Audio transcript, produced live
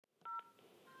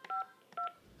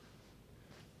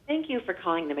Thank you for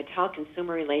calling the Mattel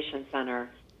Consumer Relations Center.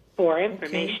 For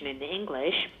information in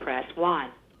English, press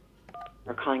 1.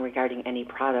 For calling regarding any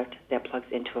product that plugs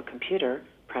into a computer,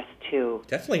 press 2.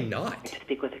 Definitely not. To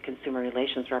speak with a consumer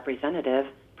relations representative,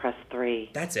 press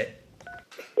 3. That's it.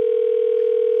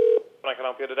 I can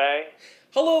help you today?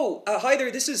 Hello, hi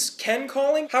there, this is Ken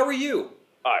calling. How are you?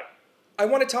 Hi. I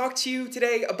want to talk to you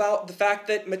today about the fact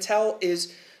that Mattel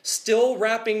is still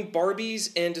wrapping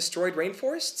Barbies in destroyed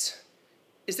rainforests.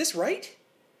 Is this right?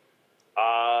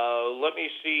 Let me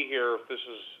see here if this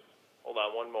is... Hold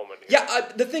on one moment here.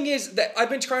 Yeah, the thing is that I've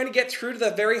been trying to get through to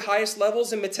the very highest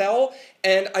levels in Mattel,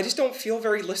 and I just don't feel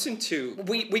very listened to.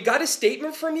 We got a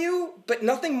statement from you, but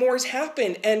nothing more has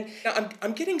happened, and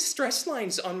I'm getting stress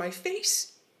lines on my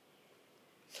face.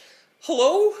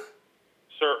 Hello?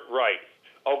 Sir, right.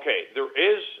 Okay, there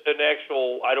is an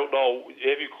actual... I don't know.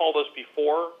 Have you called us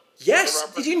before?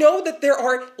 Yes. Did you know that there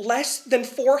are less than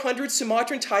 400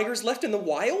 Sumatran tigers left in the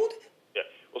wild? Yeah.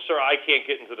 Well, sir, I can't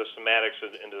get into the semantics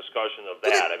and discussion of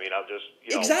that. I mean, I'll just...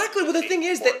 Exactly. Well, the thing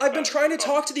is that I've been trying to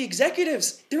talk to the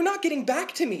executives. They're not getting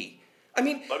back to me. I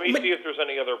mean... Let me see if there's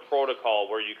any other protocol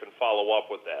where you can follow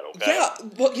up with that, okay? Yeah,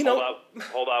 well, you know...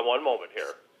 Hold on one moment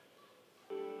here.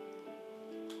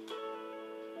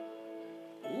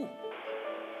 Ooh.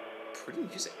 Pretty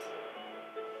music.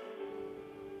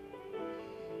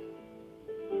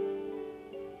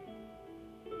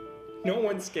 No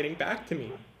one's getting back to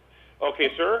me.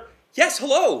 Okay, sir? Yes,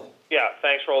 hello. Yeah,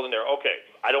 thanks for holding there. Okay,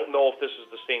 I don't know if this is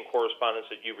the same correspondence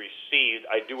that you received.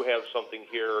 I do have something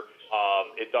here.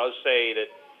 It does say that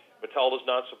Mattel does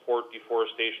not support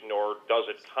deforestation, nor does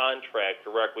it contract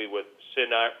directly with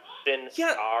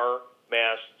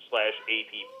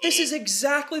Mass/APP. This is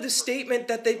exactly the statement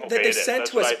that they sent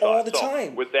to us all the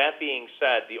time. With that being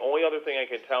said, the only other thing I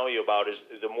can tell you about is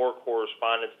the more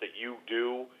correspondence that you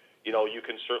do. You know, you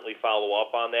can certainly follow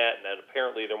up on that, and then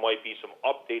apparently there might be some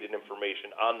updated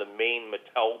information on the main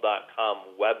Mattel.com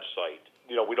website.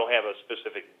 You know, we don't have a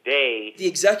specific day. The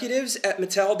executives at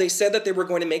Mattel, they said that they were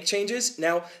going to make changes.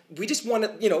 Now, we just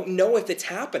want to, know if it's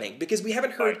happening, because we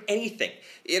haven't heard anything.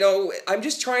 You know, I'm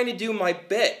just trying to do my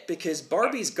bit, because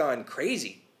Barbie's gone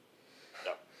crazy.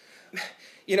 No.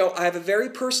 You know, I have a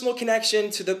very personal connection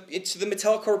to the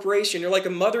Mattel Corporation. You're like a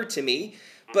mother to me.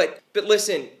 But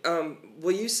listen,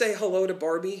 will you say hello to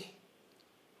Barbie?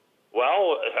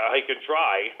 Well, I can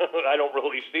try. I don't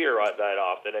really see her that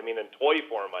often. I mean, in toy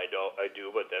form I do,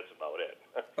 but that's about it.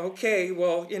 Okay,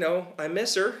 well, I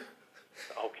miss her.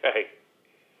 Okay.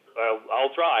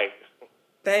 I'll try.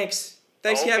 Thanks.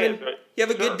 Thanks, okay, Kevin. You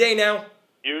have a good day now.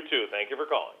 You too. Thank you for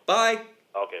calling. Bye.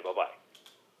 Okay, bye-bye.